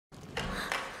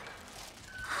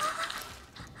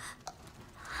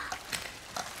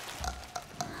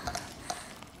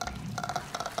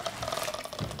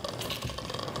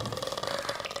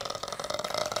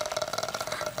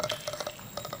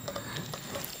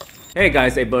Hey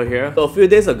guys, Abel here. So a few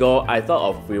days ago, I thought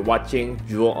of rewatching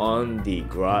Ju-on the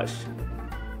Grudge,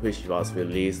 which was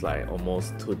released like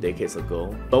almost 2 decades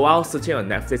ago. But while searching on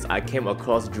Netflix, I came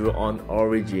across Ju-on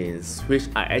Origins, which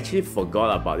I actually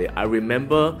forgot about it. I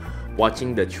remember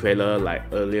watching the trailer like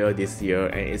earlier this year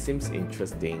and it seems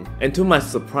interesting. And to my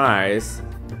surprise,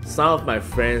 some of my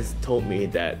friends told me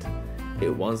that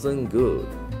it wasn't good.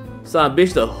 So I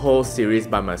binged the whole series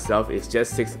by myself. It's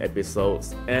just 6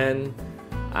 episodes and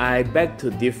I beg to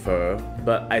differ,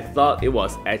 but I thought it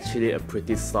was actually a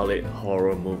pretty solid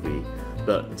horror movie,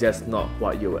 but just not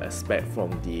what you would expect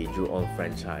from the Ju-on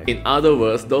franchise. In other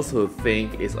words, those who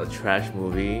think it's a trash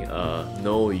movie,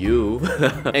 know you.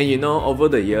 And you know, over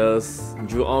the years,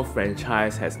 Ju-on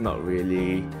franchise has not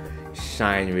really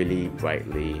shined really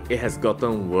brightly. It has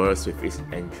gotten worse with its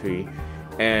entry,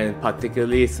 and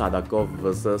particularly Sadako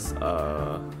versus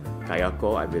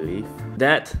Kayako, I believe.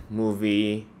 That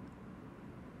movie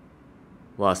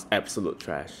was absolute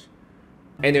trash.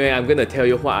 Anyway, I'm gonna tell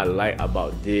you what I like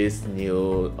about this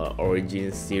new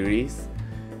Origins series,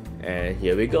 and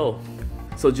here we go.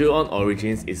 So Ju-on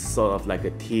Origins is sort of like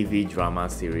a TV drama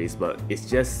series, but it's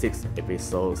just 6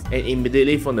 episodes, and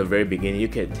immediately from the very beginning you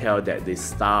can tell that the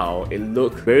style, it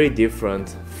looked very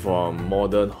different from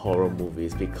modern horror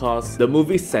movies because the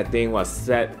movie setting was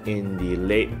set in the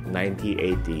late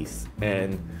 1980s,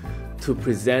 and to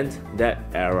present that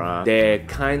era, they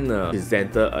kinda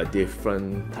presented a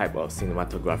different type of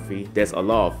cinematography. There's a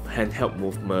lot of handheld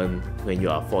movement when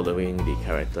you are following the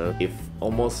character. It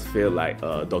almost feels like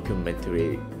a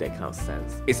documentary, that kind of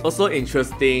sense. It's also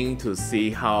interesting to see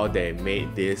how they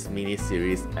made this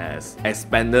mini-series as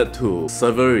expanded to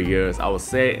several years. I would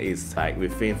say it's like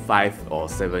within 5 or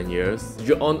 7 years.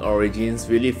 Ju-on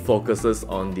Origins really focuses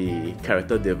on the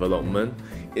character development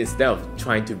instead of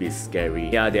trying to be scary.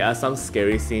 Yeah, there are some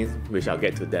scary scenes, which I'll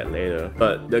get to that later,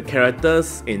 but the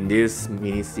characters in this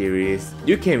mini-series,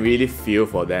 you can really feel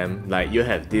for them. Like you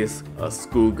have this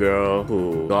schoolgirl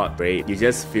who got raped, you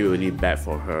just feel really bad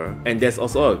for her. And there's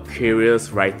also a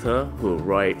curious writer who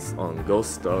writes on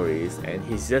ghost stories, and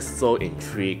he's just so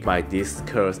intrigued by this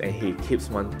curse and he keeps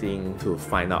wanting to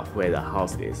find out where the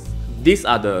house is. These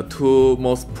are the 2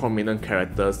 most prominent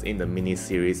characters in the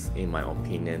mini-series in my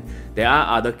opinion. There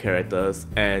are other characters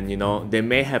and you know, they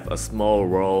may have a small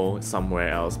role somewhere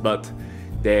else, but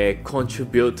they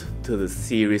contribute to the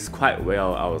series quite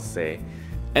well, I would say.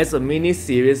 As a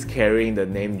mini-series carrying the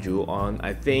name Ju-on,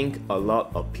 I think a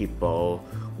lot of people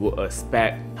would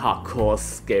expect hardcore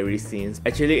scary scenes.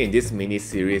 Actually, in this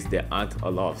mini-series, there aren't a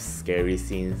lot of scary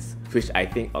scenes, which I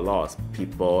think a lot of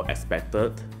people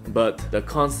expected. But the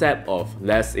concept of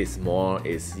less is more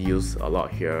is used a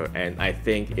lot here, and I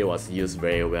think it was used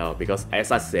very well because,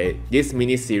 as I said, this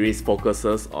mini-series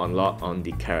focuses a lot on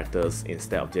the characters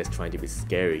instead of just trying to be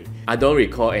scary. I don't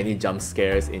recall any jump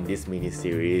scares in this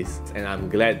mini-series, and I'm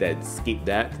glad that skip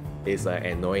that is an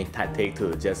annoying tactic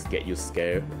to just get you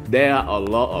scared. There are a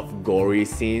lot of gory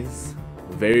scenes,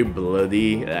 very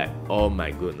bloody, like oh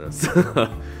my goodness.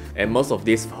 And most of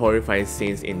these horrifying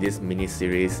scenes in this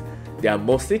mini-series, they are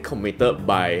mostly committed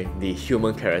by the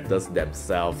human characters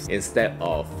themselves instead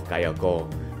of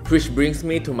Kayako. Which brings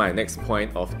me to my next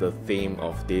point of the theme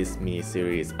of this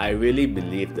mini-series. I really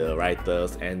believe the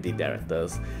writers and the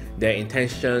directors, their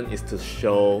intention is to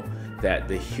show that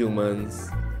the humans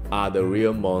are the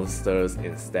real monsters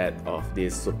instead of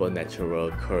this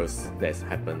supernatural curse that's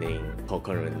happening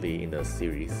concurrently in the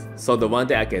series. So the one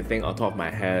that I can think on top of my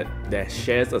head that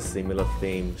shares a similar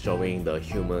theme showing the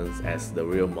humans as the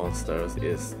real monsters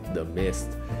is The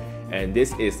Mist. And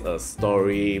this is a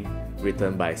story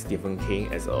written by Stephen King.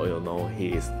 As all you know, he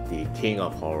is the king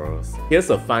of horrors. Here's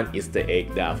a fun Easter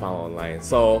egg that I found online.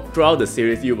 So throughout the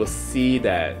series, you will see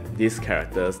that these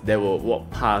characters, they will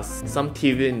walk past some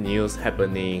TV news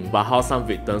happening about how some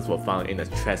victims were found in a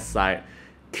trash site,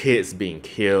 kids being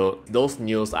killed. Those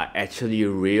news are actually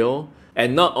real.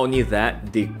 And not only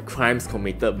that, the crimes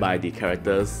committed by the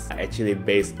characters are actually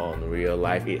based on real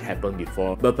life. It happened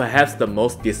before. But perhaps the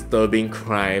most disturbing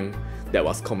crime that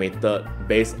was committed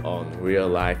based on real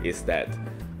life is that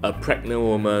a pregnant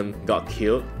woman got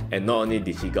killed, and not only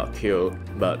did she got killed,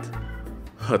 but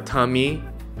her tummy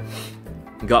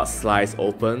got sliced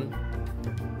open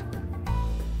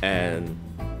and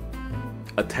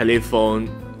a telephone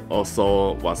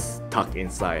also was tucked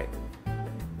inside.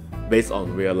 Based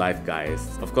on real life,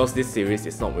 guys. Of course, this series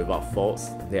is not without faults.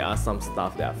 There are some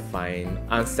stuff that I find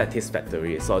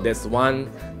unsatisfactory. So there's one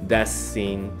death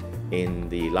scene in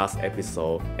the last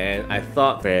episode, and I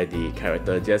thought where the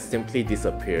character just simply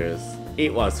disappears.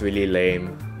 It was really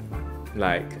lame.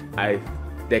 Like, I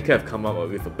they could have come up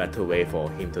with a better way for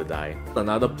him to die.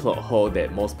 Another plot hole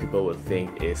that most people would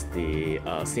think is the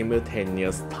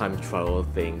simultaneous time travel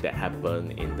thing that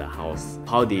happened in the house.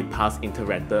 How the past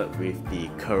interacted with the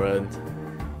current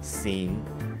scene.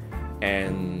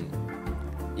 And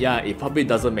yeah, it probably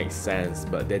doesn't make sense,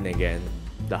 but then again,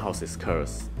 the house is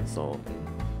cursed, so.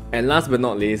 And last but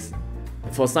not least,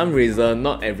 for some reason,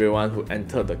 not everyone who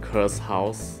entered the cursed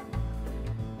house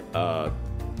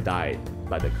died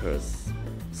by the curse.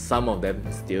 Some of them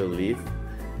still live,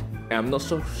 and I'm not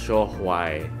so sure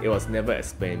why. It was never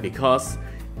explained, because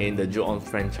in the Ju-on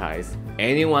franchise,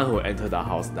 anyone who entered the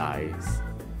house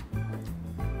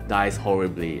dies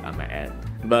horribly, I might add.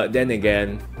 But then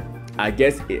again, I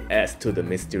guess it adds to the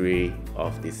mystery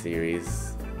of the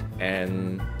series,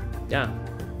 and yeah,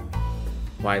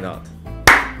 why not?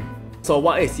 So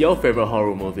what is your favorite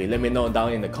horror movie? Let me know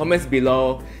down in the comments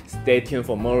below. Stay tuned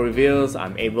for more reviews.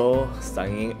 I'm Abel,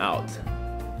 signing out.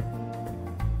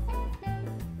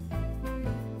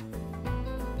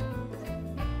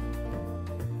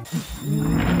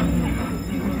 Mm-hmm.